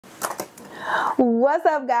What's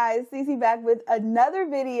up, guys? Cece back with another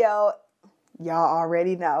video. Y'all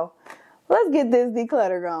already know. Let's get this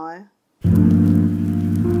declutter going.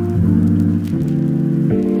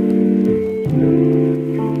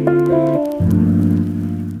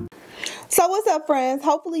 So what's up, friends?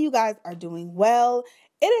 Hopefully you guys are doing well.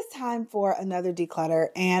 It is time for another declutter,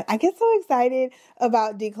 and I get so excited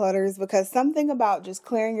about declutters because something about just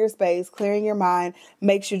clearing your space, clearing your mind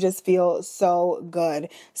makes you just feel so good.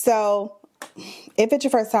 So if it's your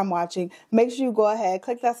first time watching, make sure you go ahead,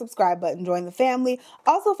 click that subscribe button, join the family.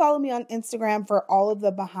 Also follow me on Instagram for all of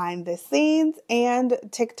the behind the scenes and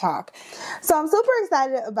TikTok. So I'm super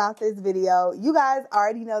excited about this video. You guys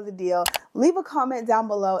already know the deal. Leave a comment down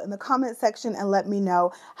below in the comment section and let me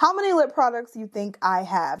know how many lip products you think I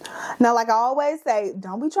have. Now, like I always say,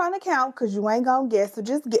 don't be trying to count because you ain't gonna guess. So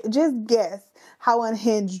just guess how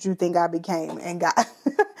unhinged you think I became and got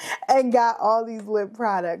and got all these lip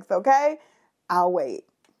products, okay? I'll wait.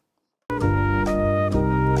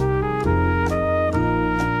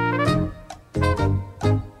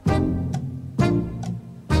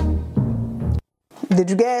 Did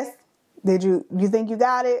you guess? You think you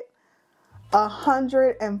got it?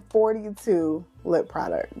 142 lip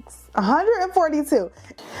products. 142.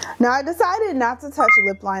 Now, I decided not to touch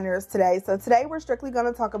lip liners today. So today we're strictly going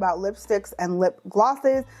to talk about lipsticks and lip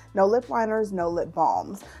glosses. No lip liners, no lip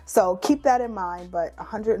balms. So keep that in mind, but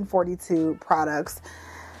 142 products.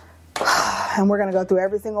 And we're going to go through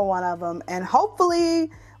every single one of them. And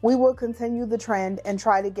hopefully we will continue the trend and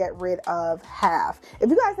try to get rid of half. If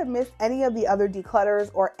you guys have missed any of the other declutters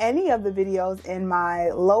or any of the videos in my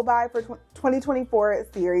low buy for 2024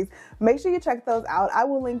 series, make sure you check those out. I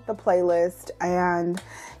will link the playlist, and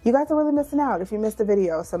you guys are really missing out if you missed the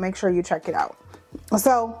video, so make sure you check it out.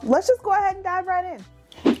 So let's just go ahead and dive right in.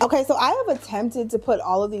 Okay, so I have attempted to put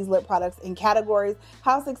all of these lip products in categories.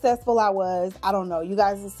 How successful I was, I don't know. You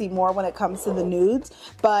guys will see more when it comes to the nudes,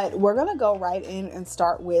 but we're gonna go right in and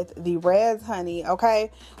start with the reds, honey.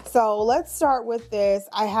 Okay, so let's start with this.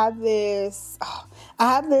 I have this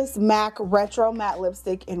MAC Retro Matte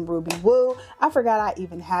Lipstick in Ruby Woo. I forgot I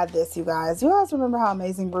even had this, you guys. You guys remember how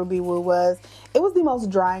amazing Ruby Woo was? It was the most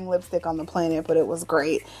drying lipstick on the planet, but it was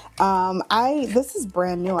great. This is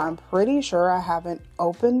brand new. I'm pretty sure I haven't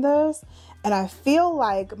opened this, and I feel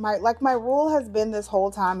like my rule has been this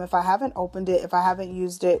whole time, if I haven't opened it, if I haven't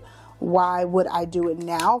used it, why would I do it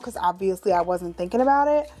now? Because obviously I wasn't thinking about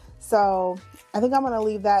it. So I think I'm going to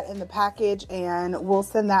leave that in the package and we'll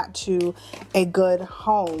send that to a good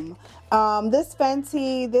home. This is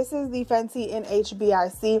the Fenty in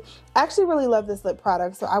HBIC. I actually really love this lip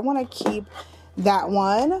product, so I want to keep that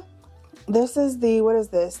one. This is what is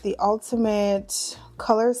this? The Ultimate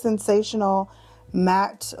Color Sensational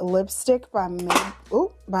Matte Lipstick by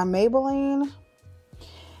Maybelline.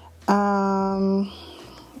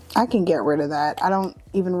 I can get rid of that. I don't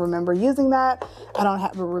even remember using that. I don't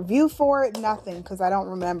have a review for it, nothing, because I don't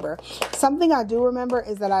remember. Something I do remember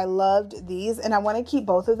is that I loved these, and I want to keep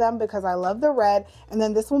both of them because I love the red, and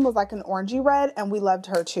then this one was like an orangey red, and we loved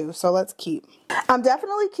her too, so let's keep. I'm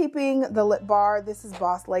definitely keeping the lip bar. This is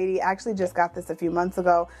Boss Lady. I actually just got this a few months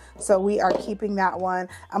ago, so we are keeping that one.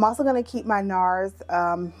 I'm also going to keep my NARS,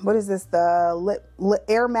 what is this? The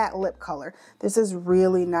Air Matte Lip Color. This is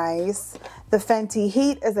really nice. The Fenty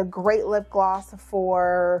Heat is a great lip gloss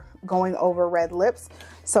for going over red lips,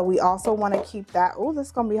 so we also want to keep that. Oh, this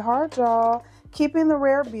is going to be hard, y'all. Keeping the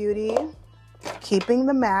Rare Beauty, keeping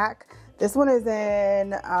the MAC. This one is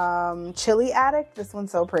in Chili Addict. This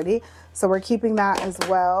one's so pretty. So we're keeping that as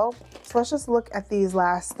well. So let's just look at these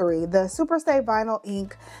last three. The Superstay Vinyl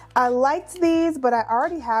Ink. I liked these, but I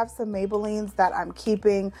already have some Maybellines that I'm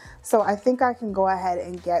keeping. So I think I can go ahead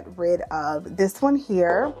and get rid of this one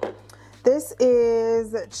here. This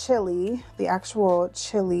is Chili, the actual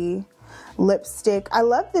Chili lipstick. I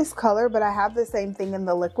love this color, but I have the same thing in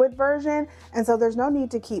the liquid version. And so there's no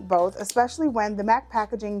need to keep both, especially when the MAC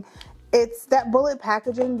packaging, it's that bullet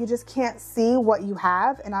packaging, you just can't see what you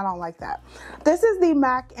have, and I don't like that. This is the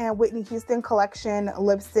MAC and Whitney Houston collection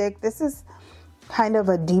lipstick. This is kind of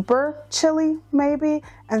a deeper chili, maybe,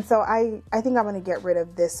 and so I think I'm going to get rid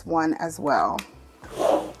of this one as well.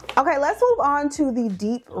 Okay, let's move on to the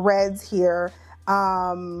deep reds here.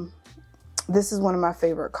 This is one of my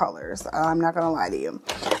favorite colors. I'm not going to lie to you.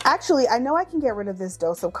 Actually, I know I can get rid of this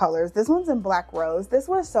Dose of Colors. This one's in Black Rose. This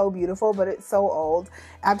was so beautiful, but it's so old.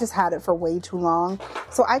 I've just had it for way too long.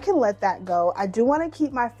 So I can let that go. I do want to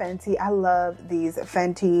keep my Fenty. I love these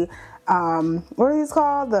Fenty, what are these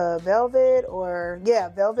called? The Velvet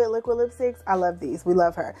Velvet liquid lipsticks. I love these. We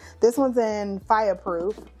love her. This one's in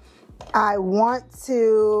Fireproof. I want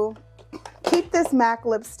to keep this MAC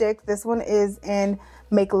lipstick. This one is in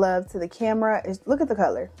Make Love to the Camera. Look at the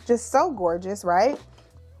color. Just so gorgeous, right?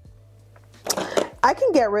 I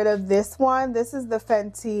can get rid of this one. This is the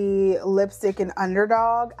Fenty lipstick in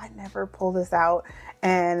Underdog. I never pull this out,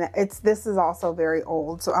 and this is also very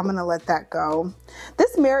old, so I'm gonna let that go.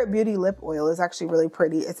 This Merit Beauty lip oil is actually really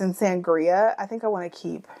pretty. It's in Sangria. I think I want to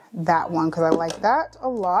keep that one because I like that a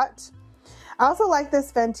lot. I also like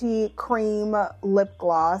this Fenty cream lip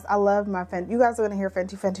gloss. I love my Fenty. You guys are gonna hear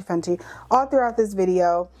Fenty, Fenty, Fenty all throughout this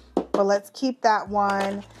video, but let's keep that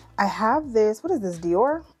one. I have this, what is this,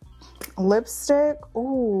 Dior lipstick?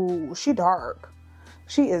 Ooh, she dark.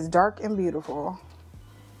 She is dark and beautiful.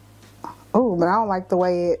 Oh, but I don't like the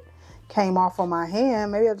way it came off on my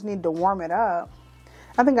hand. Maybe I just need to warm it up.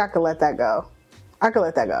 I think I could let that go. I could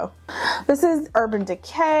let that go. This is Urban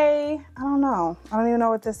Decay. I don't know. I don't even know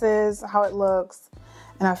what this is, how it looks.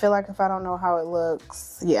 And I feel like if I don't know how it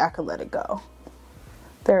looks, yeah, I could let it go.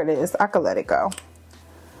 There it is. I could let it go.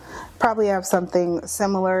 Probably have something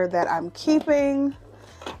similar that I'm keeping.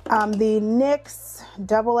 The NYX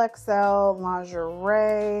Double XL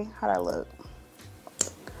Lingerie. How'd I look?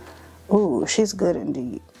 Ooh, she's good and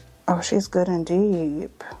deep. Oh, she's good and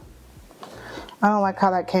deep. I don't like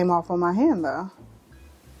how that came off on my hand though.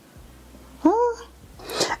 Huh?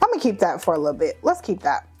 I'm gonna keep that for a little bit. Let's keep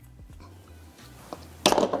that.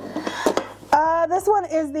 This one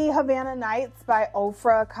is the Havana Nights by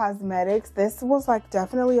Ofra Cosmetics. This was like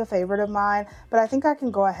definitely a favorite of mine, but I think I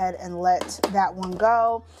can go ahead and let that one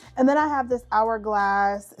go. And then I have this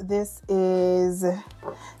Hourglass. This is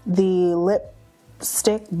the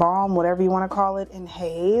lipstick balm, whatever you want to call it, in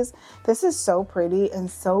Haze. This is so pretty and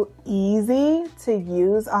so easy to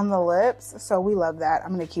use on the lips, so we love that.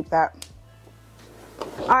 I'm gonna keep that.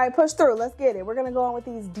 All right, push through. Let's get it. We're gonna go on with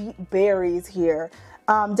these deep berries here.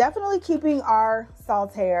 Definitely keeping our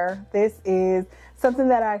Saltaire. This is something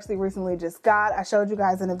that I actually recently just got. I showed you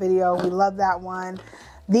guys in a video. We love that one.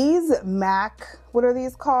 These MAC, what are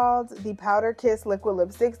these called? The Powder Kiss Liquid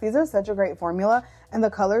Lipsticks. These are such a great formula, and the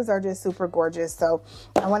colors are just super gorgeous. So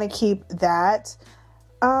I want to keep that.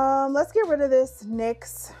 Let's get rid of this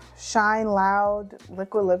NYX Shine Loud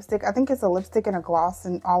Liquid Lipstick. I think it's a lipstick and a gloss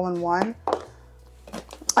and all in one.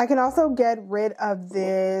 I can also get rid of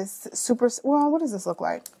this well, what does this look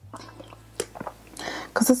like?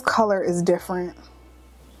 Because this color is different.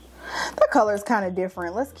 The color is kind of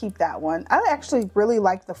different. Let's keep that one. I actually really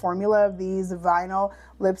like the formula of these vinyl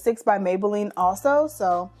lipsticks by Maybelline also.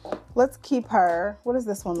 So let's keep her. What does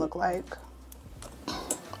this one look like?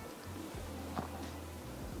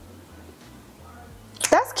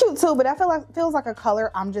 That's cute too, but I feel like feels like a color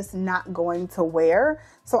I'm just not going to wear.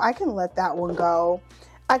 So I can let that one go.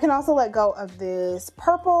 I can also let go of this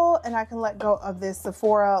purple, and I can let go of this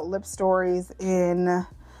Sephora Lip Stories in,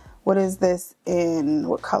 what is this in,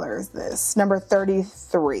 what color is this? Number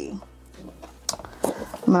 33. I'm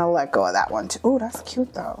gonna let go of that one too. Ooh, that's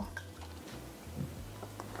cute though.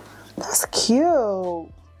 That's cute.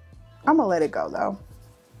 I'm gonna let it go though.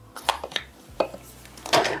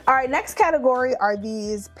 All right, next category are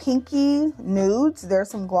these pinky nudes. There's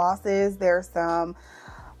some glosses, there's some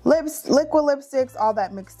liquid lipsticks, all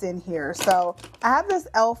that mixed in here. So I have this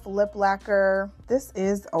e.l.f. lip lacquer. This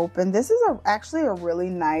is open. This is actually a really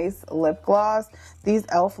nice lip gloss. These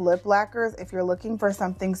e.l.f. lip lacquers, if you're looking for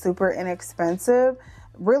something super inexpensive,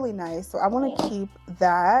 really nice. So I want to keep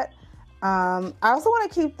that. I also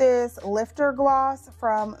want to keep this lifter gloss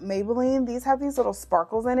from Maybelline. These have these little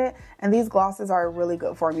sparkles in it, and these glosses are a really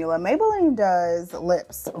good formula. Maybelline does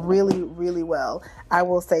lips really, really well. I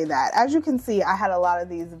will say that. As you can see, I had a lot of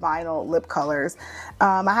these vinyl lip colors.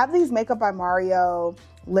 I have these Makeup by Mario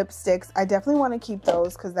lipsticks. I definitely want to keep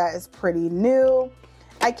those because that is pretty new.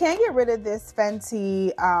 I can't get rid of this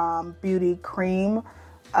Fenty Beauty Cream.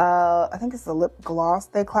 I think it's a lip gloss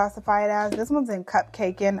they classify it as. This one's in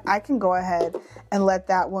Cupcakin'. I can go ahead and let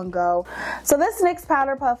that one go. So this NYX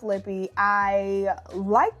Powder Puff Lippy, I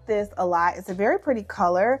like this a lot. It's a very pretty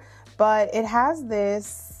color, but it has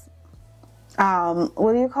this,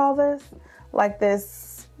 what do you call this? Like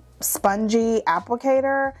this spongy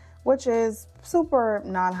applicator, which is super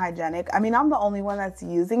non-hygienic. I mean, I'm the only one that's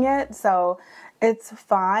using it, so it's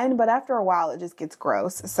fine, but after a while it just gets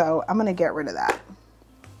gross. So I'm gonna get rid of that.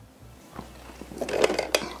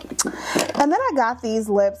 And then I got these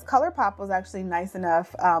lips. ColourPop was actually nice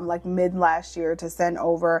enough, like mid last year, to send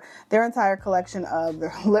over their entire collection of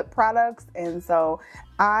their lip products. And so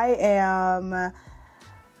I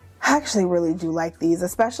actually really do like these,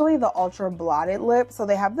 especially the ultra blotted lips. So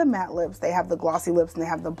they have the matte lips, they have the glossy lips, and they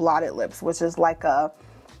have the blotted lips, which is like a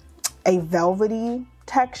velvety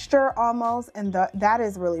texture almost, and that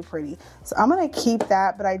is really pretty. So I'm gonna keep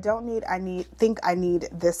that, but I don't need, think I need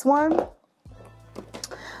this one.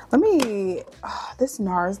 Let me, this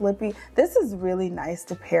NARS Lippy, this is really nice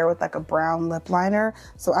to pair with like a brown lip liner.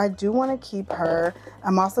 So I do want to keep her.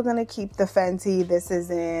 I'm also going to keep the Fenty. This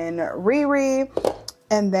is in Riri.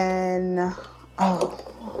 And then,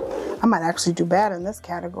 oh, I might actually do bad in this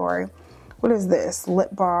category. What is this?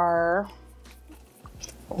 Lip Bar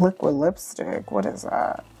liquid lipstick. What is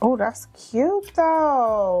that? Oh, that's cute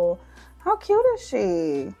though. How cute is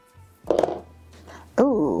she?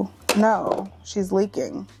 Ooh, no, she's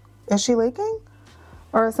leaking. Is she leaking?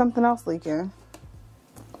 Or is something else leaking?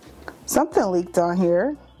 Something leaked on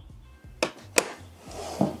here.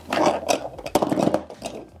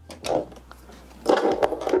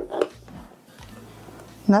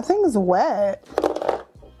 Nothing's wet.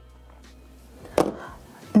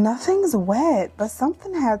 Nothing's wet, but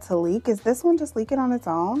something had to leak. Is this one just leaking on its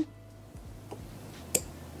own?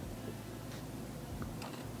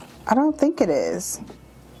 I don't think it is.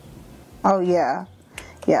 Oh yeah.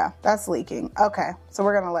 Yeah, that's leaking. Okay, so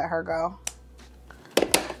we're gonna let her go.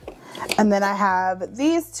 And then I have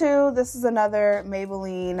these two. This is another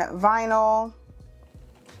Maybelline Vinyl.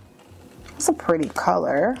 It's a pretty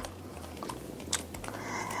color.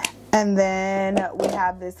 And then we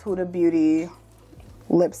have this Huda Beauty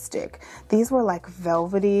lipstick. These were like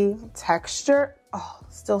velvety texture. Oh,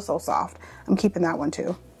 still so soft. I'm keeping that one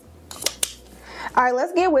too. All right,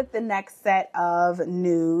 let's get with the next set of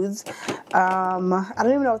nudes. I don't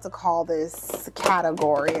even know what to call this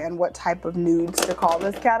category and what type of nudes to call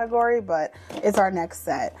this category, but it's our next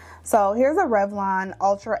set. So here's a Revlon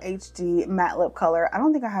Ultra HD matte lip color. I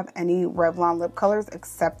don't think I have any Revlon lip colors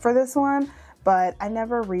except for this one, but I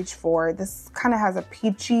never reach for it. This kind of has a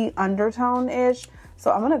peachy undertone-ish,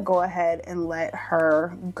 so I'm gonna go ahead and let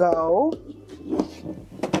her go.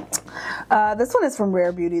 This one is from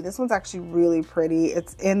Rare Beauty. This one's actually really pretty.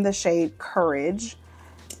 It's in the shade Courage.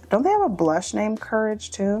 Don't they have a blush named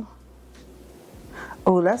Courage too?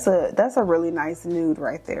 Oh, that's a really nice nude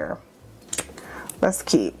right there. Let's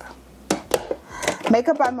keep.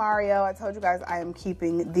 Makeup by Mario. I told you guys I am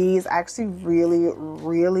keeping these. I actually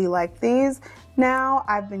really like these. Now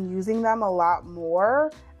I've been using them a lot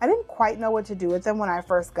more. I didn't quite know what to do with them when I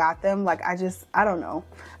first got them. Like I don't know.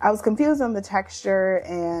 I was confused on the texture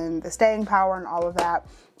and the staying power and all of that,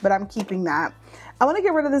 but I'm keeping that. I want to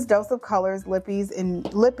get rid of this Dose of Colors Lippy in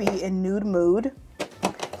Nude Mood.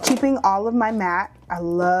 Keeping all of my matte. I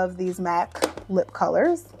love these MAC lip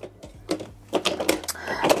colors.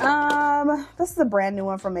 This is a brand new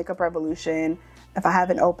one from Makeup Revolution. If I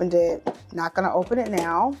haven't opened it, not gonna open it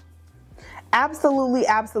now.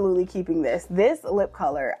 Absolutely keeping this. This lip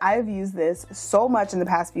color, I've used this so much in the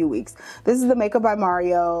past few weeks. This is the Makeup by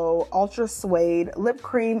Mario Ultra Suede Lip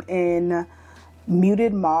Cream in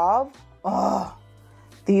Muted Mauve. Oh,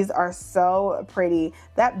 these are so pretty.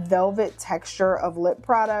 That velvet texture of lip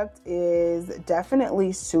product is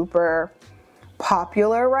definitely super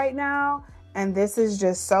popular right now. And this is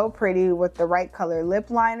just so pretty with the right color lip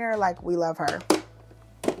liner. Like, we love her.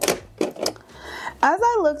 As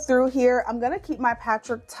I look through here, I'm going to keep my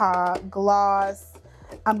Patrick Ta gloss.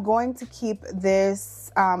 I'm going to keep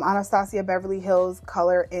this Anastasia Beverly Hills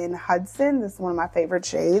color in Hudson. This is one of my favorite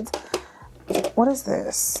shades. What is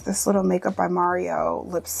this? This little Makeup by Mario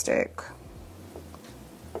lipstick.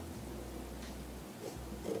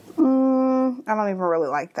 I don't even really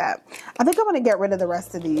like that. I think I'm going to get rid of the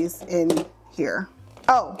rest of these in here.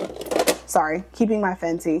 Oh, sorry. Keeping my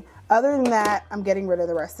Fenty. Other than that, I'm getting rid of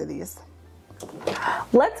the rest of these.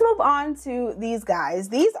 Let's move on to these guys.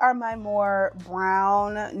 These are my more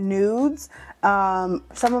brown nudes. Some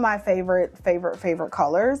of my favorite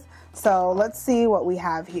colors. So let's see what we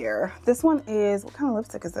have here. This one is, what kind of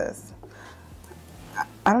lipstick is this?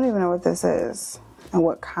 I don't even know what this is and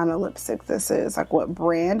what kind of lipstick this is. Like, what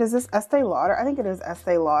brand is this? Estee Lauder? I think it is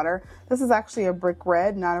Estee Lauder. This is actually a brick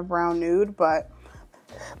red, not a brown nude, but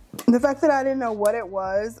the fact that I didn't know what it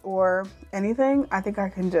was or anything, I think I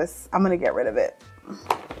can just, I'm gonna get rid of it.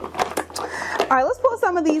 All right, let's pull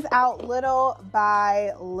some of these out little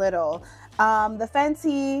by little. The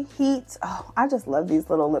Fenty Heat, oh, I just love these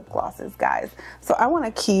little lip glosses, guys. So I want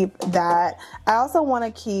to keep that. I also want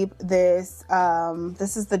to keep this,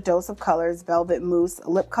 this is the Dose of Colors Velvet Mousse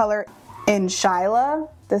lip color. in Shyla.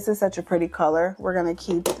 This is such a pretty color. We're gonna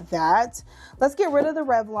keep that. Let's get rid of the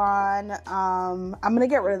Revlon. I'm gonna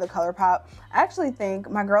get rid of the ColourPop. I actually think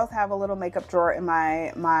my girls have a little makeup drawer in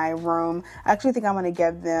my room. I actually think I'm gonna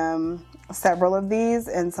give them several of these,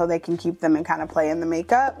 and so they can keep them and kind of play in the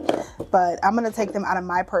makeup. But I'm gonna take them out of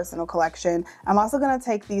my personal collection. I'm also gonna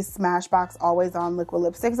take these Smashbox Always On liquid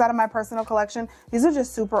lipsticks out of my personal collection. These are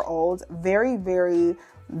just super old, very, very,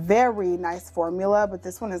 very nice formula, but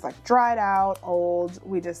this one is like dried out, old.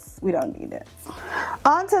 We don't need it.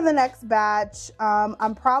 On to the next batch.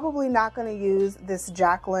 I'm probably not going to use this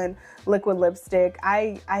Jacqueline liquid lipstick.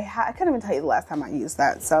 I couldn't even tell you the last time I used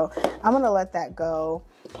that, so I'm going to let that go.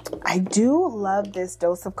 I do love this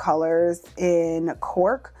Dose of Colors in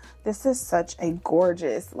Cork. This is such a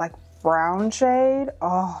gorgeous like brown shade.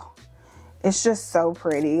 Oh, it's just so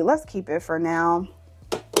pretty. Let's keep it for now.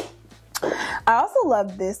 I also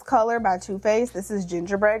love this color by Too Faced. This is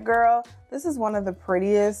Gingerbread Girl. This is one of the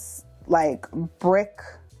prettiest, like, brick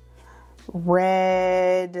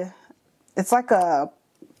red. It's like a,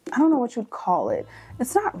 I don't know what you'd call it.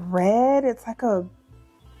 It's not red. It's like a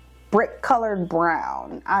brick colored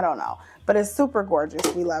brown. I don't know. But it's super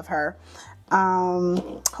gorgeous. We love her.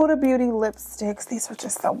 Huda Beauty lipsticks. These are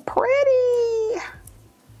just so pretty.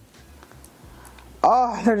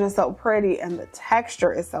 Oh, they're just so pretty, and the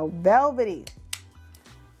texture is so velvety.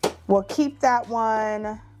 We'll keep that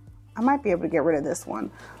one. I might be able to get rid of this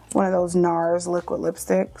one. One of those NARS liquid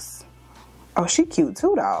lipsticks. Oh, she cute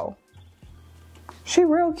too, though. She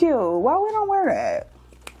real cute. Why we don't wear that?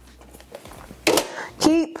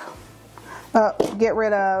 Keep. Get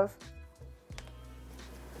rid of.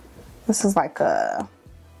 This is like a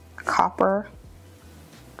copper.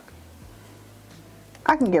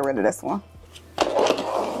 I can get rid of this one.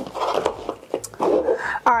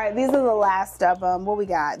 All right, these are the last of them. What we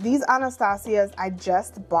got? These Anastasias I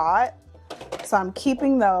just bought, so I'm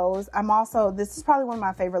keeping those. This is probably one of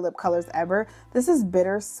my favorite lip colors ever. This is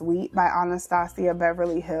Bittersweet by Anastasia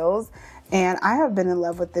Beverly Hills, and I have been in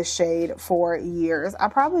love with this shade for years. I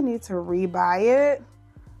probably need to rebuy it,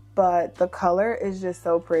 but the color is just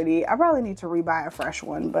so pretty. I probably need to rebuy a fresh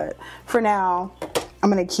one, but for now, I'm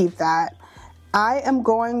gonna keep that. I am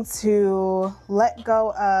going to let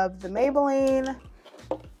go of the Maybelline.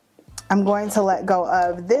 I'm going to let go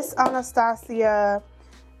of this Anastasia.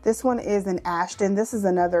 This one is an Ashton. This is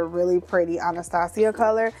another really pretty Anastasia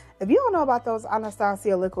color. If you don't know about those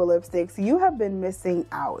Anastasia liquid lipsticks, you have been missing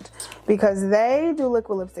out because they do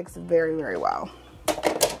liquid lipsticks very, very well.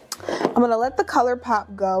 I'm going to let the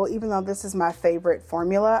ColourPop go, even though this is my favorite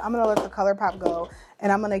formula. I'm going to let the ColourPop go,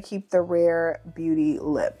 and I'm going to keep the Rare Beauty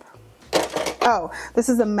lip. Oh, this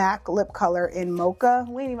is a MAC lip color in Mocha.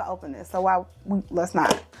 We didn't even open this, so let's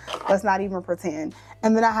not even pretend.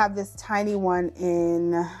 And then I have this tiny one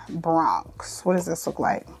in Bronx. What does this look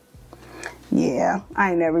like? Yeah,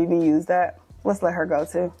 I ain't never even used that. Let's let her go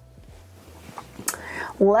too.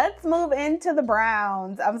 Let's move into the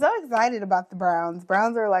browns. I'm so excited about the browns.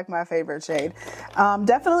 Browns are like my favorite shade.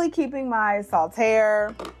 Definitely keeping my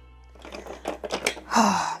Saltaire.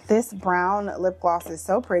 This brown lip gloss is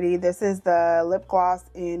so pretty. This is the lip gloss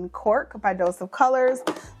in Cork by Dose of Colors.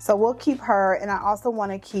 So we'll keep her. And I also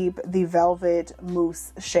want to keep the Velvet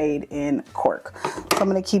Mousse shade in Cork. So I'm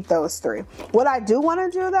going to keep those three. What I do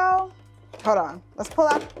want to do though, hold on. Let's pull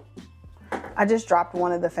out. I just dropped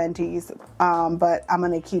one of the Fenties, but I'm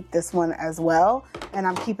going to keep this one as well. And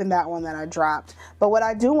I'm keeping that one that I dropped. But what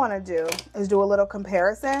I do want to do is do a little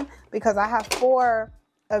comparison because I have 4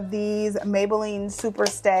 of these Maybelline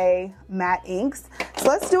Superstay matte inks. So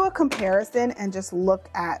let's do a comparison and just look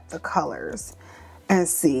at the colors and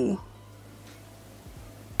see.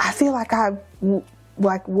 I feel like I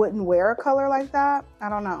wouldn't wear a color like that. I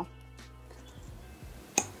don't know.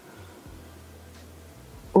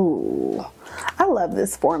 Ooh, I love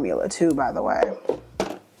this formula too, by the way.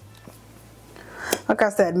 Like I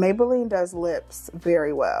said, Maybelline does lips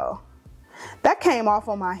very well. That came off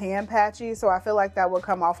on my hand patchy, so I feel like that would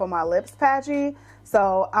come off on my lips patchy.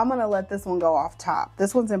 So I'm going to let this one go off top.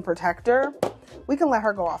 This one's in Protector. We can let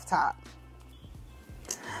her go off top.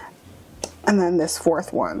 And then this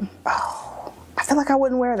 4th one. Oh, I feel like I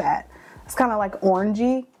wouldn't wear that. It's kind of like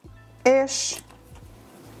orangey-ish.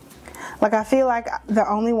 Like I feel like the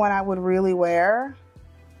only one I would really wear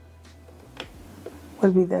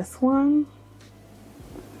would be this one.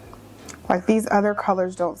 Like these other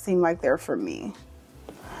colors don't seem like they're for me.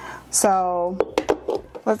 So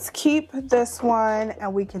let's keep this one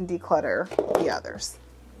and we can declutter the others.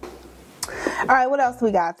 All right, what else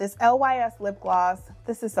we got? This LYS lip gloss.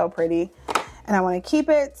 This is so pretty and I want to keep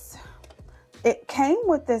it. it came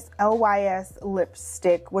with this LYS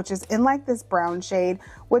lipstick, which is in like this brown shade,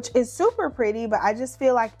 which is super pretty, but I just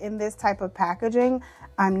feel like in this type of packaging,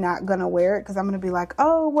 I'm not gonna wear it because I'm gonna be like,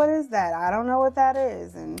 oh, what is that? I don't know what that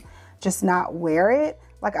is, and just not wear it.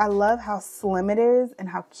 Like, I love how slim it is and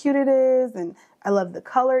how cute it is, and I love the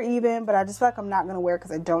color even, but I just feel like I'm not gonna wear it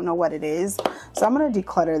because I don't know what it is. So I'm gonna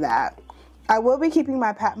declutter that. I will be keeping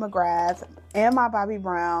my Pat McGrath and my Bobbi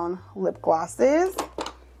Brown lip glosses.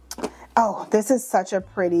 Oh, this is such a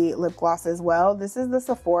pretty lip gloss as well. This is the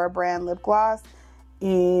Sephora brand lip gloss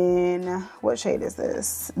in, what shade is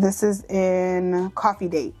this? This is in Coffee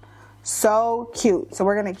Date. So cute. So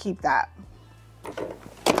we're gonna keep that.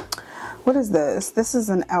 What is this? This is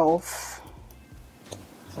an e.l.f.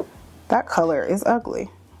 That color is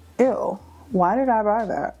ugly. Ew. Why did I buy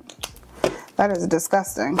that? That is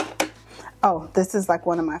disgusting. Oh, this is like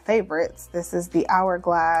one of my favorites. This is the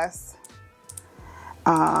Hourglass.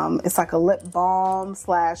 It's like a lip balm /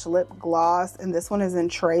 lip gloss, and this one is in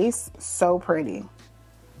Trace. So pretty.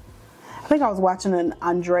 I think I was watching an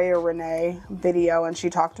Andrea Renee video and she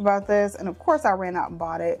talked about this, and of course I ran out and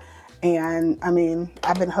bought it, and I mean,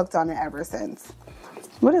 I've been hooked on it ever since.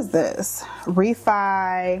 What is this?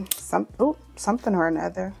 Refi something or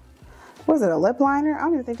another. Was it a lip liner? I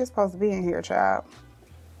don't even think it's supposed to be in here, child.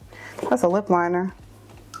 That's a lip liner.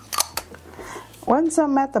 Wasn't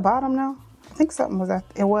something at the bottom though? I think something was at,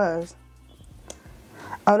 it was.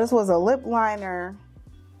 Oh, this was a lip liner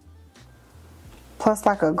plus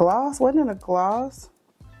like a gloss. Wasn't it a gloss?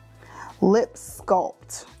 Lip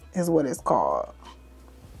Sculpt is what it's called.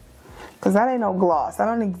 Because that ain't no gloss. I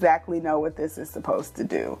don't exactly know what this is supposed to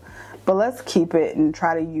do. But let's keep it and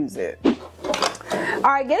try to use it.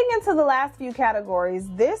 Alright, getting into the last few categories.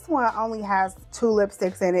 This one only has 2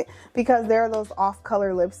 lipsticks in it because there are those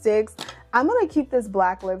off-color lipsticks. I'm going to keep this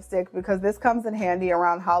black lipstick because this comes in handy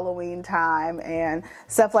around Halloween time and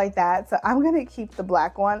stuff like that. So I'm going to keep the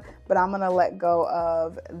black one, but I'm going to let go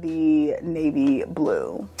of the navy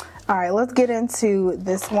blue. Alright, let's get into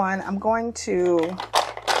this one. I'm going to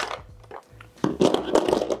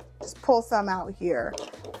just pull some out here.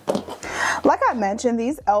 Like I mentioned,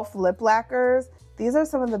 these e.l.f. lip lacquers, these are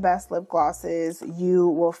some of the best lip glosses you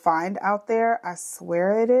will find out there. I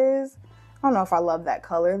swear it is. I don't know if I love that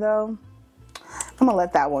color though. I'm gonna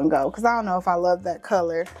let that one go because I don't know if I love that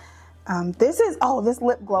color. This is, oh, this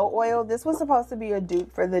lip glow oil. This was supposed to be a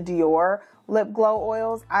dupe for the Dior lip glow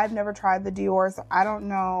oils. I've never tried the Dior, so I don't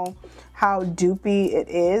know how dupey it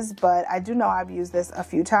is, but I do know I've used this a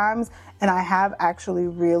few times and I have actually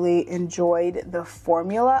really enjoyed the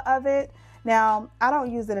formula of it. Now, I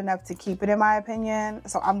don't use it enough to keep it in my opinion,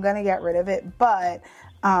 so I'm gonna get rid of it, but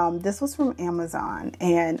this was from Amazon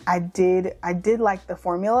and I did like the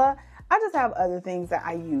formula. I just have other things that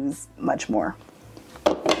I use much more.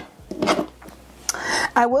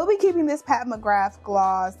 I will be keeping this Pat McGrath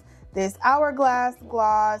gloss, this Hourglass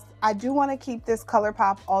gloss. I do want to keep this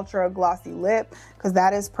ColourPop Ultra Glossy Lip because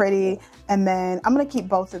that is pretty. And then I'm going to keep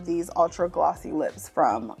both of these Ultra Glossy Lips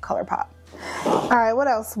from ColourPop. All right, what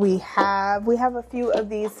else we have? We have a few of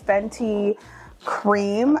these Fenty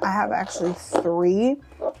Cream. I have actually 3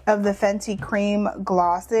 of the Fenty Cream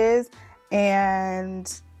glosses.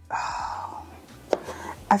 And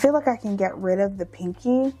I feel like I can get rid of the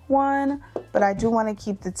pinky one, but I do want to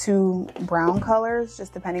keep the 2 brown colors,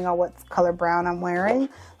 just depending on what color brown I'm wearing,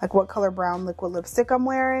 like what color brown liquid lipstick I'm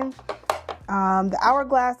wearing. The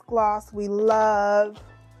Hourglass gloss we love.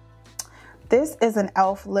 This is an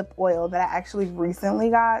e.l.f. lip oil that I actually recently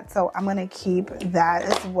got, so I'm going to keep that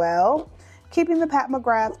as well. Keeping the Pat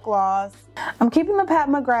McGrath gloss. I'm keeping the Pat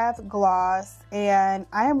McGrath gloss, and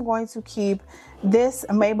I am going to keep this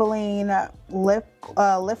Maybelline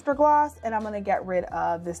lifter gloss, and I'm going to get rid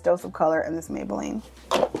of this Dose of Color and this Maybelline.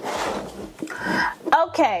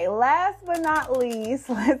 Okay, last but not least,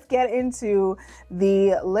 let's get into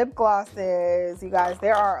the lip glosses. You guys,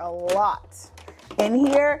 there are a lot in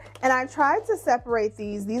here, and I tried to separate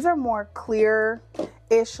these. These are more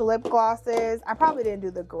clear-ish lip glosses. I probably didn't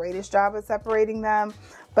do the greatest job of separating them,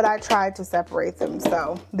 but I tried to separate them,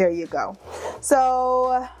 so there you go.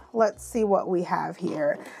 So let's see what we have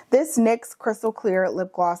here. This NYX Crystal Clear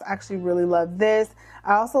lip gloss, I actually really love this.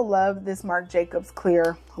 I also love this Marc Jacobs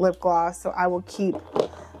clear lip gloss, so I will keep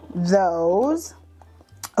those.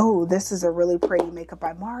 Oh, this is a really pretty Makeup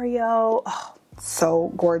by Mario. Oh,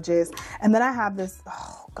 so gorgeous. And then I have this,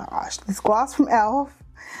 oh gosh, this gloss from e.l.f.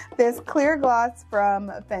 this clear gloss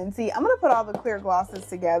from Fenty. I'm going to put all the clear glosses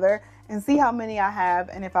together and see how many I have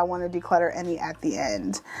and if I want to declutter any at the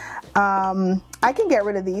end. I can get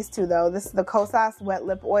rid of these two though. This is the Kosas Wet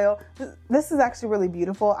Lip Oil. This is actually really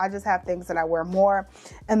beautiful. I just have things that I wear more.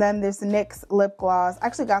 And then this NYX lip gloss. I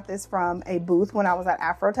actually got this from a booth when I was at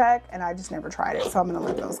Afrotech and I just never tried it. So I'm going to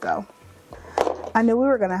let those go. I knew we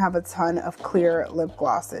were going to have a ton of clear lip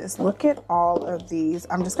glosses. Look at all of these.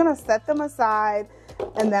 I'm just going to set them aside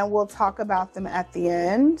and then we'll talk about them at the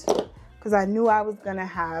end because I knew I was going to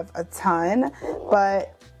have a ton.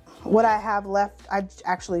 But what I have left, I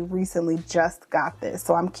actually recently just got this,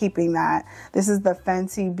 so I'm keeping that. This is the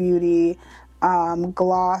Fenty Beauty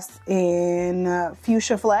gloss in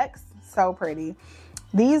Fuchsia Flex. So pretty.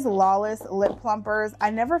 These Lawless lip plumpers, I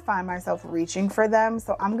never find myself reaching for them,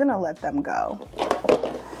 so I'm gonna let them go.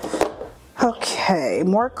 Okay,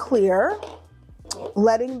 more clear.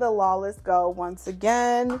 Letting the Lawless go once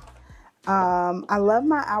again. I love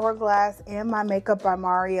my Hourglass and my Makeup by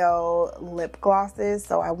Mario lip glosses,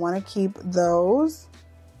 so I want to keep those.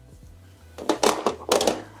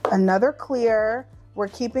 Another clear. We're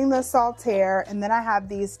keeping the Saltaire, and then I have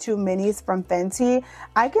these two minis from Fenty.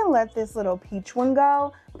 I can let this little peach one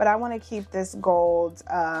go, but I want to keep this gold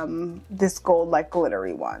like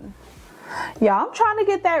glittery one. Yeah, I'm trying to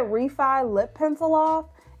get that Refi lip pencil off,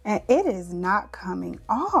 and it is not coming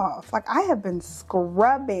off. Like, I have been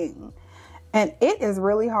scrubbing, and it is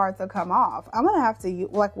really hard to come off. I'm gonna have to,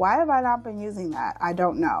 like, why have I not been using that? I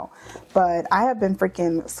don't know, but I have been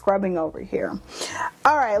freaking scrubbing over here.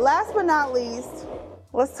 All right, last but not least,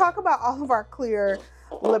 let's talk about all of our clear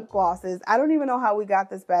lip glosses. I don't even know how we got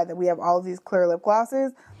this bad that we have all of these clear lip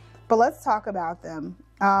glosses, but let's talk about them.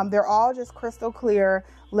 They're all just crystal clear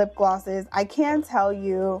lip glosses. I can tell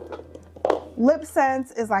you, Lip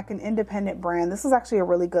Sense is like an independent brand. This is actually a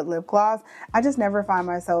really good lip gloss. I just never find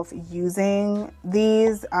myself using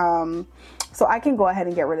these, so I can go ahead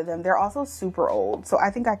and get rid of them. They're also super old, so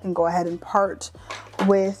I think I can go ahead and part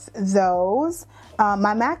with those.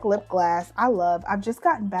 My MAC lip gloss, I've just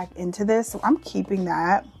gotten back into this, so I'm keeping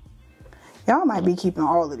that. Y'all might be keeping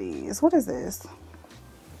all of these. What is this?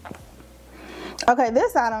 Okay,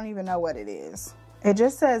 this I don't even know what it is. It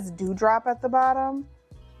just says Dewdrop at the bottom,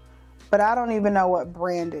 but I don't even know what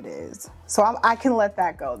brand it is. So I can let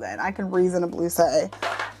that go then. I can reasonably say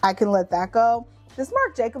I can let that go. This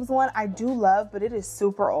Marc Jacobs one I do love, but it is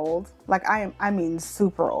super old. Like, I mean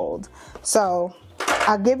super old. So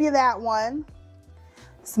I'll give you that one.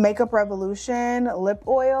 It's Makeup Revolution lip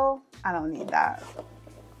oil. I don't need that.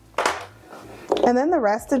 And then the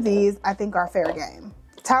rest of these I think are fair game.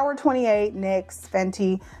 Tower 28, NYX,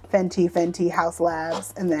 Fenty, House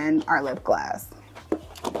Labs, and then our lip gloss.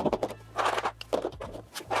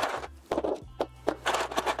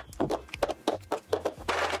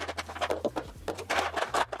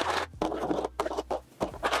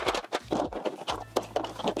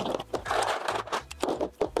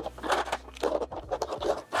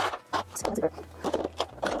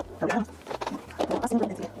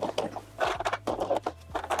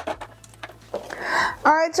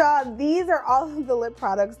 All right, y'all, these are all of the lip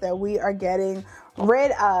products that we are getting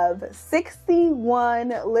rid of.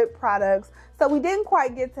 61 lip products. So we didn't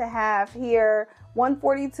quite get to half here.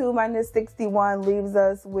 142 minus 61 leaves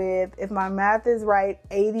us with, if my math is right,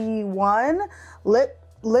 81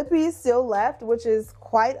 Lippies still left, which is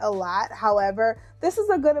quite a lot. However, this is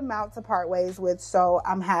a good amount to part ways with, so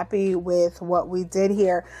I'm happy with what we did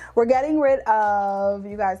here. We're getting rid of,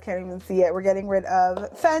 you guys can't even see it, we're getting rid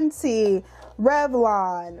of Fenty,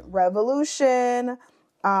 Revlon, Revolution,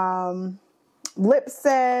 Lip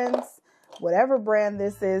Sense, whatever brand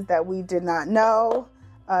this is that we did not know,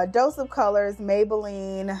 Dose of Colors,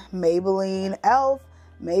 Maybelline, Maybelline, e.l.f.,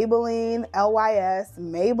 Maybelline, LYS,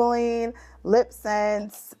 Maybelline, Lip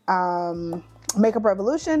Sense, Makeup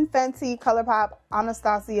Revolution, Fenty, ColourPop,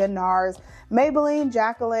 Anastasia, NARS, Maybelline,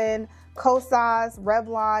 Jacqueline, Kosas,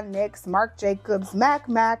 Revlon, NYX, Marc Jacobs, MAC,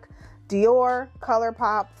 Dior,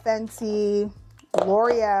 ColourPop, Fenty,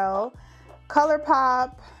 L'Oreal,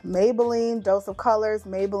 ColourPop, Maybelline, Dose of Colors,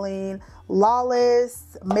 Maybelline,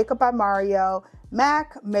 Lawless, Makeup by Mario,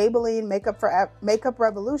 MAC, Maybelline, Makeup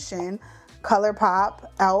Revolution, ColourPop,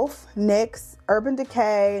 e.l.f., NYX, Urban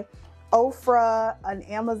Decay, Ofra, an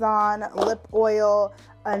Amazon lip oil,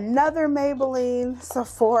 another Maybelline,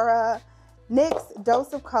 Sephora, NYX,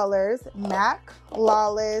 Dose of Colors, MAC,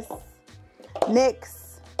 Lawless,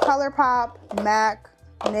 NYX, ColourPop, MAC,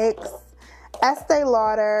 NYX, Estee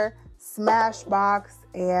Lauder, Smashbox,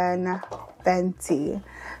 and Fenty.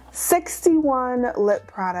 61 lip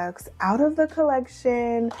products out of the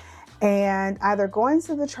collection, and either going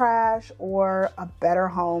to the trash or a better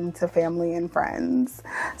home to family and friends.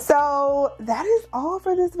 So that is all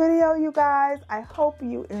for this video, you guys. I hope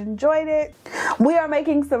you enjoyed it. We are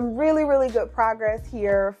making some really good progress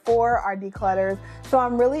here for our declutters. So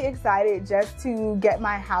I'm really excited just to get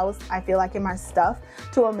my house, I feel like, in my stuff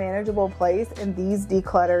to a manageable place, and these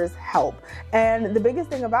declutters help. And the biggest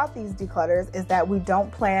thing about these declutters is that we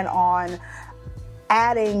don't plan on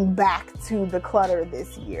adding back to the clutter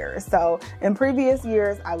this year. So in previous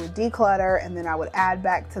years, I would declutter and then I would add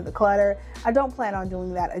back to the clutter. I don't plan on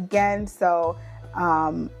doing that again. So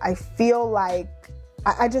I feel like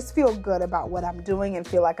I just feel good about what I'm doing and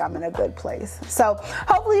feel like I'm in a good place. So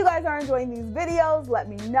hopefully you guys are enjoying these videos. Let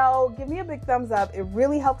me know. Give me a big thumbs up. It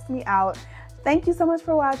really helps me out. Thank you so much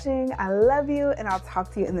for watching. I love you, and I'll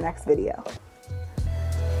talk to you in the next video.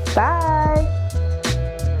 Bye.